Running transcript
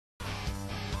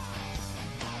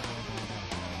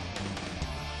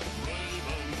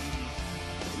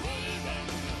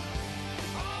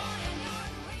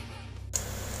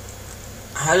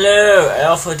Hello,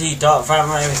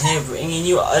 L4DDarkVampRaven here, bringing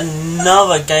you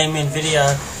another gaming video.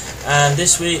 And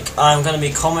this week I'm going to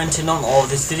be commenting on, or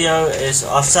this video is,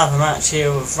 I've set up a match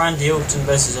here with Orton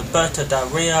versus Alberto Del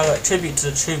Rio, a tribute to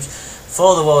the troops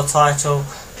for the world title.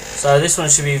 So this one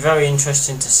should be very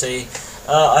interesting to see.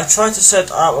 I tried to set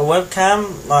up a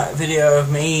webcam, like video of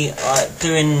me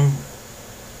doing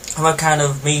a webcam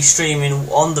of me streaming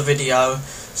on the video,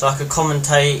 so I could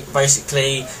commentate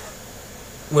basically.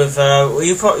 With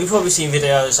you've probably seen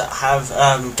videos that have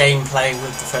gameplay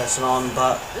with the person on,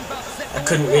 but I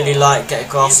couldn't really get a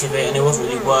grasp of it, and it wasn't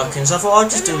really working. So I thought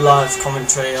I'd just do live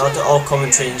commentary. I'll do old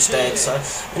commentary instead. So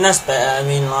that's better. I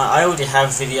mean, I already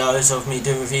have videos of me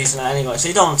doing reviews and that anyway, so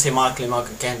you don't want to see Michael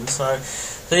Mug again. So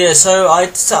yeah. So I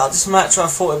set up this match. I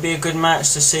thought it'd be a good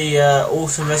match to see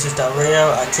Orton versus Del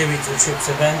Rio, a tribute to the troops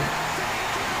event.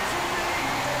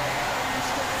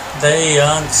 They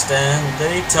understand,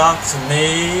 they talk to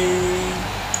me,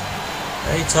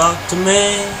 they talk to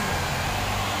me.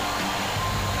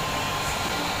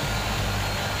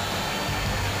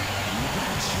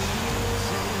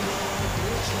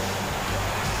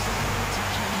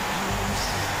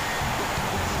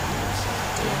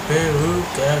 The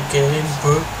Peruka getting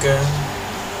broken.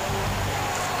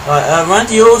 Right,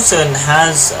 Randy Orton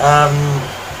has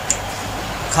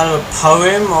kind of a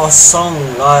poem or song,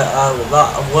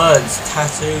 words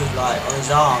tattooed on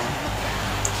his arm.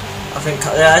 I think,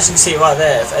 yeah, as you can see right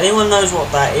there. If anyone knows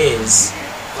what that is,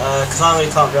 because I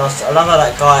really can't be asked. I love how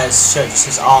that guy has showed just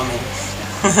his arm in.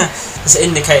 It's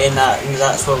indicating that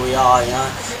that's where we are, you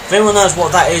know. If anyone knows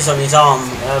what that is on his arm,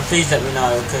 please let me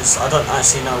know, because I don't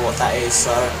actually know what that is.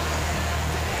 So,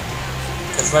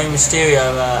 because Rey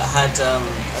Mysterio had a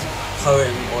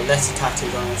poem or letter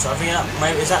tattooed on him, so I think that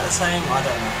maybe is that the same? I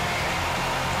don't know.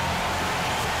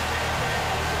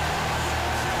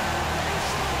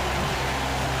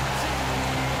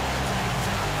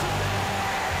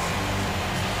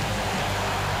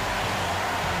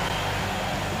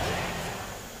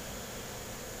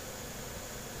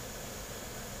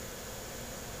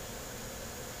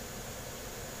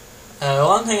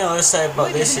 One thing I will say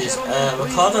about this is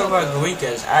Ricardo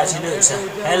Rodriguez actually looks a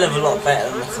hell of a lot better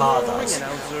than Ricardo does. I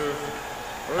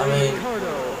mean,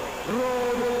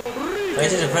 they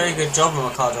did a very good job on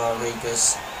Ricardo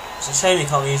Rodriguez. It's a shame he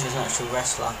can't use as an actual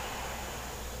wrestler.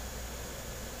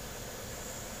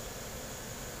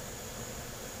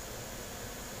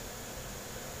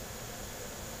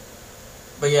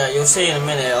 But yeah, you'll see in a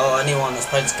minute, or anyone that's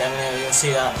played this game anyway, you'll see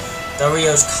that Del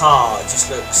Rio's car just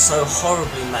looks so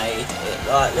horribly made.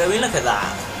 I mean, look at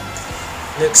that.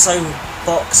 It looks so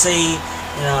boxy.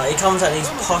 You know, it comes out in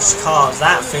these posh cars.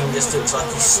 That thing just looks like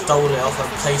he stole it off a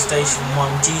PlayStation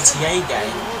 1 GTA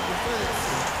game.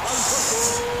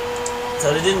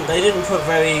 So they didn't put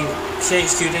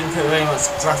THQ didn't put very much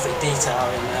graphic detail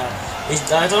in there.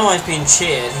 I don't know why he's being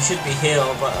cheered. He should be heel,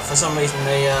 but for some reason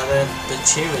they're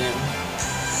cheering him.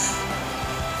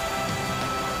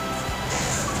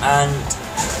 And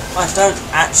I don't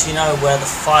actually know where the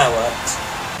fireworks.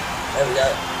 There we go.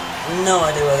 No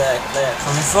idea where they're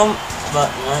coming from, but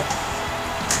you know.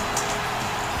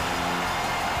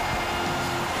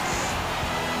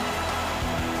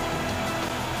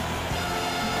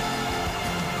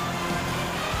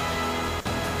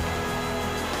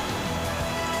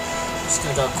 Just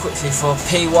gonna go quickly for a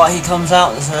pee while he comes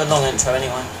out. There's a long intro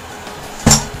anyway.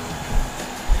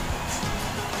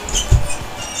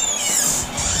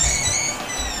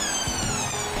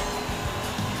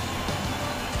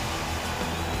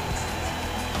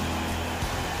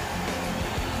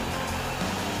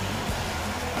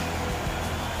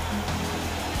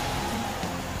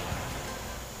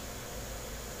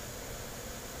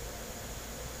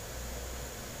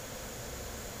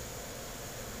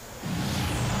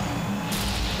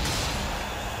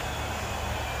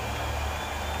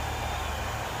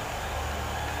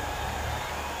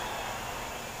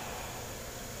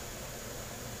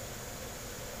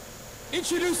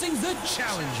 Introducing the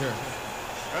challenger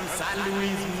from San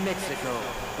Luis, Mexico,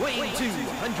 weighing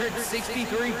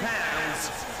 263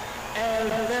 pounds,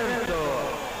 Alberto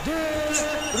Del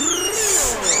Rio.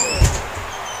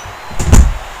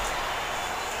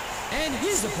 And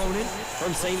his opponent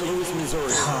from St. Louis,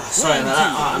 Missouri. Sorry about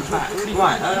that, I'm back.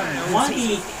 Right,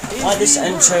 why this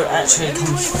intro actually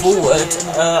comes forward,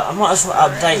 I might as well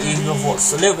update you of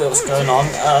a little bit what's going on.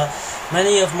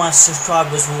 Many of my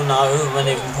subscribers will know,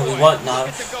 many of them probably won't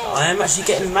know, I am actually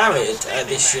getting married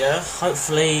this year.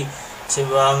 Hopefully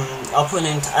I'll put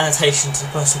an annotation to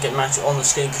the person who get married on the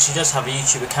screen, because she does have a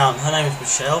YouTube account. Her name is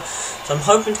Michelle, so I'm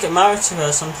hoping to get married to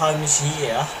her sometime this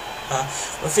year.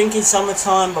 We're thinking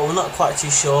summertime, but we're not quite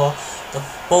too sure. The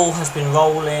ball has been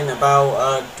rolling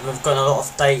about, we've got a lot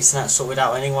of dates and that's sorted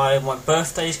out anyway. My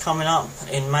birthday's coming up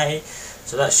in May,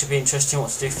 so that should be interesting what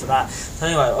to do for that. So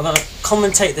anyway, I'm going to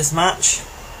commentate this match.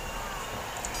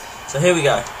 So here we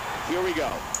go. Here we go.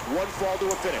 One fall to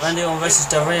a finish. Randy Orton versus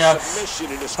Del Rio,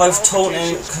 both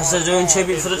taunting because they're doing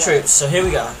tribute for the troops. So here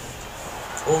we go.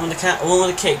 All with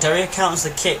the kick. Del Rio counters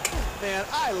the kick. Man,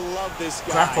 I love this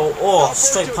guy. Grapple or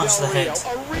straight punch to the head.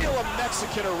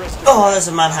 Oh, Oh, there's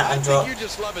a Manhattan drop. You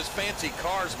just love his fancy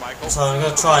cars, Michael. So I'm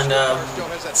going to try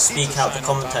and speak out the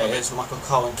commentators, Michael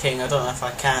Cole and King. I don't know if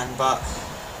I can, but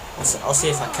I'll see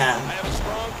if I can.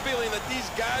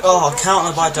 Oh,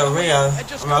 counter by Del Rio. I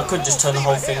mean, I could just turn the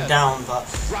whole thing down, but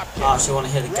I actually want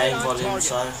to hear the game volume,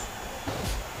 so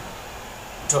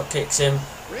drop kicks him.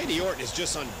 Randy Orton is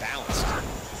just unbalanced.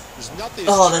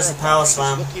 Oh, there's the power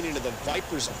slam.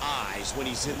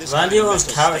 Randy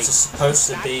Orton's character is supposed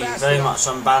to be very much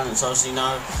unbalanced, as you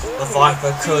know. The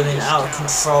Viper curling out of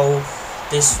control.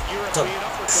 This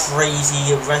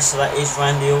crazy wrestler that is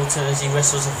Randy Orton as he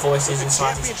wrestles the voices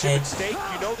inside his head.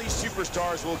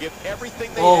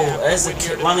 Oh, there's a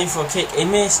kick, running for a kick. He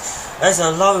missed. There's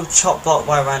a low chop block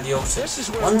by Randy Orton.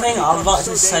 One thing I'd like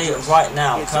to say right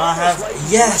now, can I have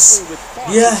yes,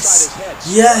 yes,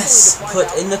 yes, put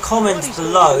in the comments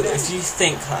below if you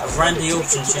think that Randy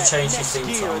Orton should change his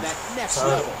theme song.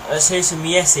 So let's hear some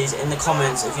yeses in the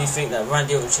comments if you think that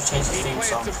Randy Orton should change his theme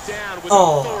song.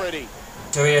 Oh,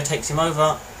 Del Rio takes him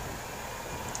over.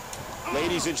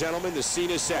 Ladies and gentlemen, the scene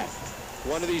is set.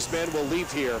 One of these men will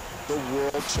leave here the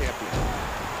world champion.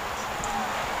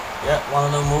 Yep, one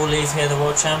of them will leave here the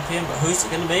world champion, but who's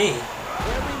it going to be?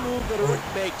 Every move that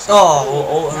Orton makes. Oh,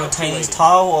 will Orton retain his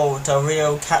title, or will Del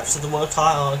Rio capture the world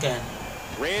title again?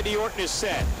 Randy Orton is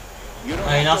said. You don't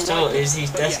I mean, have after to all, like it is his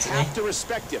him, but destiny. you have to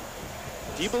respect him.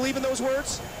 Do you believe in those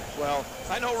words? Well,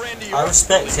 I know Randy. I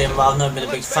respect him, but I've never been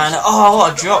a big fan of. Oh,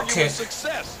 what a drop kick!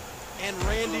 And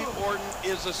Randy Orton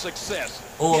is a success.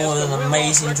 Orton with an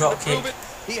amazing drop kick.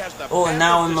 Orton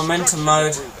now in momentum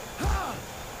mode.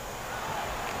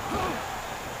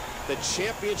 The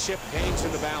championship hangs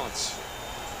in the balance.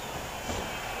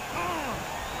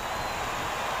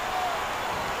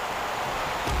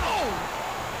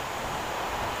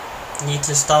 Need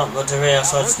to start with Del Rio,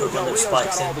 so I just put my lip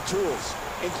spikes in.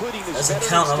 There's a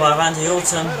counter by Randy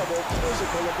Orton.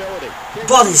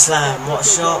 Body slam, what a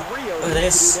shot. Look at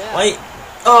this. Wait.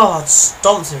 Oh, it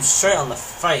stomps him straight on the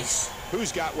face.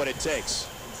 Who's got what it takes?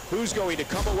 Who's going to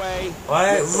come away?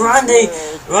 Right, Randy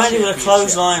with a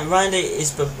clothesline. Randy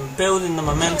is building the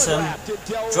momentum.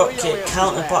 Drop kick,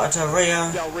 countered by Del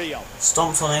Rio.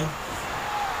 Stomps on him.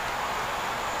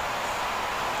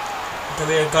 Del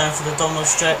Rio going for the abdominal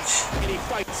stretch.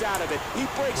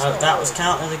 No, that was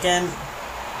countered again.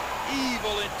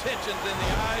 Evil intentions in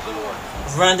the eyes of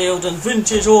Orton. Randy Orton,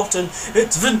 vintage Orton.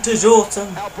 It's vintage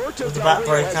Orton. Alberto With the Del Rio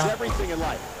backbreaker. has everything in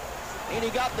life. And he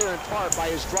got there in part by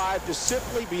his drive to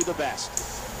simply be the best.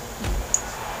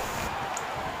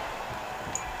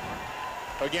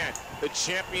 Again, the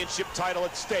championship title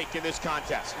at stake in this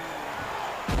contest.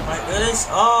 Right, look at this.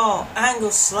 Oh,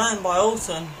 angle slam by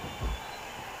Orton.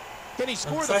 Can he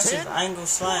score Impressive the pin? angle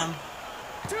slam.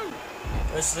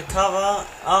 Goes to the cover.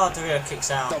 Oh, Del Rio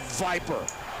kicks out. The Viper.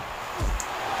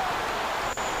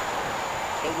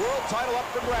 The world title up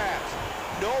for grabs.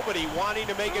 Nobody wanting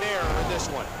to make an error in this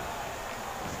one.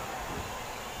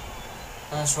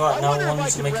 That's right, no one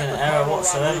needs to make an error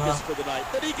whatsoever.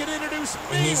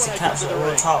 He needs to capture the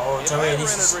world title, or Del Rio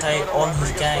needs to stay on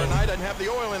his game.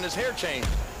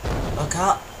 Look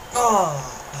up.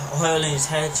 Oh, oil in his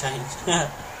hair changed.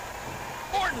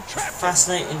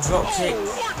 Fascinating drop kick.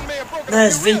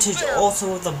 There's vintage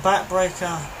Orton with the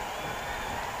backbreaker.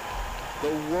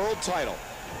 The world title.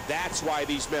 That's why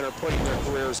these men are putting their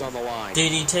careers on the line.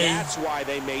 DDT. That's why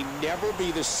they may never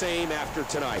be the same after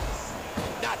tonight.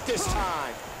 Not this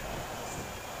time.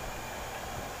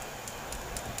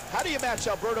 How do you match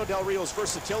Alberto Del Rio's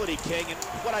versatility, King? And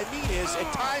what I mean is,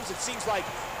 at times it seems like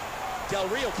Del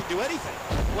Rio can do anything.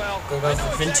 Well, go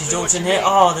for vintage Orton here.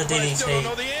 Oh, the DDT. I still don't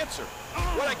know the answer.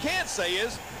 What I can say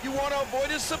is, you want to avoid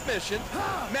his submission,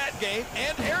 mat game,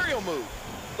 and aerial move.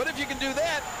 But if you can do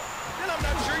that, then I'm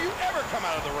not sure you ever come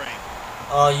out of the ring.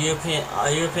 Oh, European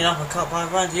uppercut by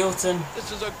Randy Orton.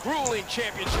 This is a grueling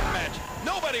championship match.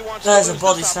 Nobody wants There's to a lose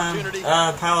body this slam. opportunity.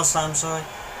 Power slam, sorry.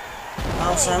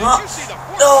 Power slam up.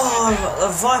 Oh, the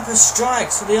Viper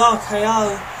strikes for the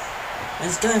RKO. And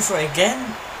he's going for it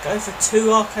again. Going for 2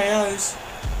 RKOs.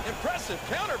 Impressive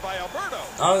counter by Alberto.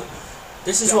 Oh,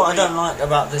 this is what I don't like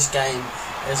about this game.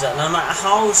 is that no matter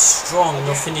how strong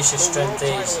your finisher strength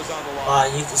is,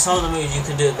 some of the moves you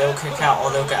can do, they'll kick out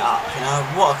or they'll get up. You know,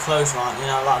 what a clothesline. You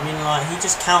know, like I mean, like he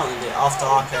just countered it after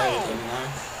RKO'd him. You know,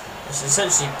 it's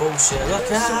essentially bullshit. Look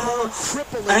out!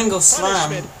 Angle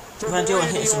slam. Randy Orton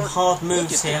hitting some hard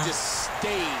moves here.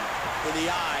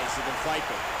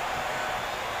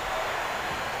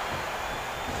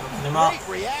 Looking him up.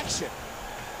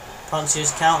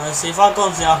 Punches, counters. See, if I'd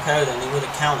gone for the RKO, then he would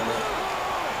have countered it.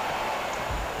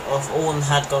 Or if Orton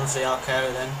had gone for the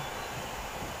RKO, then.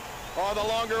 Oh, the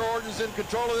longer Orton's in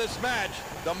control of this match,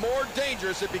 the more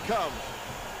dangerous it becomes.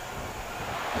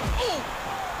 Ooh.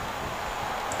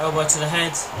 Elbow to the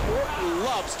head. Orton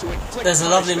loves to inflict There's a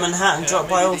lovely Manhattan drop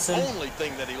by Orton.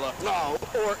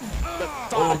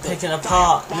 Orton picking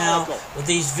apart now with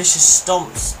these vicious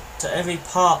stomps to every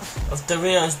part of Del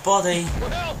Rio's body.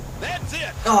 Well, that's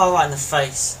it. Oh, right in the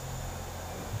face.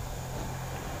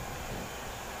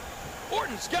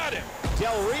 Orton's got him.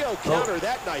 Del Rio countered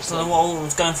that nicely. I don't know what Orton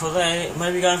was going for there.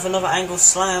 Maybe going for another angle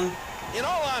slam. In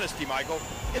all honesty, Michael,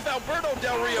 if Alberto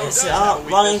Del Rio It's does up,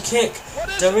 running kick.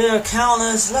 Del Rio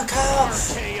counters. Look out!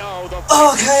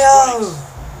 RKO!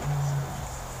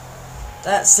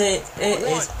 That's it. It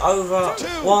is over.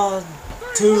 1,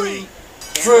 2,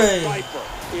 3.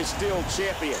 Is still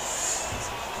champion.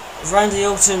 Randy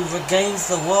Orton regains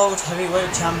the World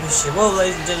Heavyweight Championship. Well,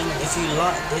 ladies and gentlemen, if you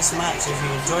like this match, if you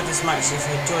enjoyed this match, if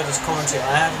you enjoyed this commentary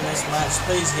I had in this match,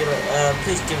 please give it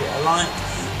a like.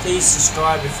 Please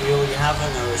subscribe if you already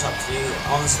haven't, or it's up to you,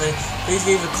 honestly. Please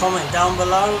leave a comment down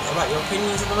below about your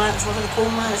opinions of the match. Was it a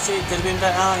cool match? It could have been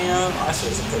better, you know. I thought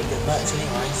it was a pretty good match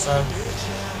anyway, so.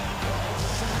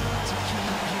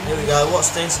 Here we go,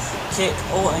 watch this. Kick,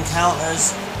 Orton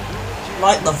counters.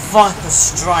 Like the Viper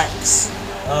strikes.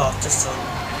 Oh, just an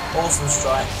awesome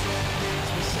strike.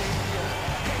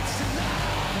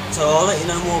 So I'll let you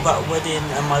know more about wedding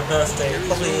and my birthday,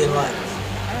 probably in like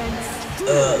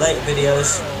later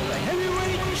videos.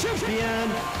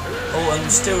 Orton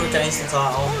still retains the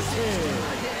title.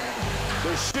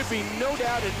 There should be no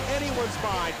doubt in anyone's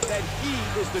mind that he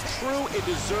is the true and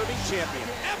deserving champion.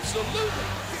 Absolutely.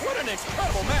 What an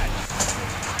incredible match.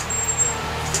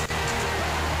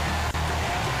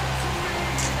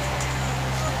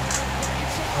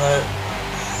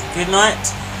 Good night,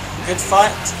 good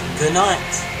fight, good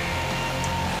night.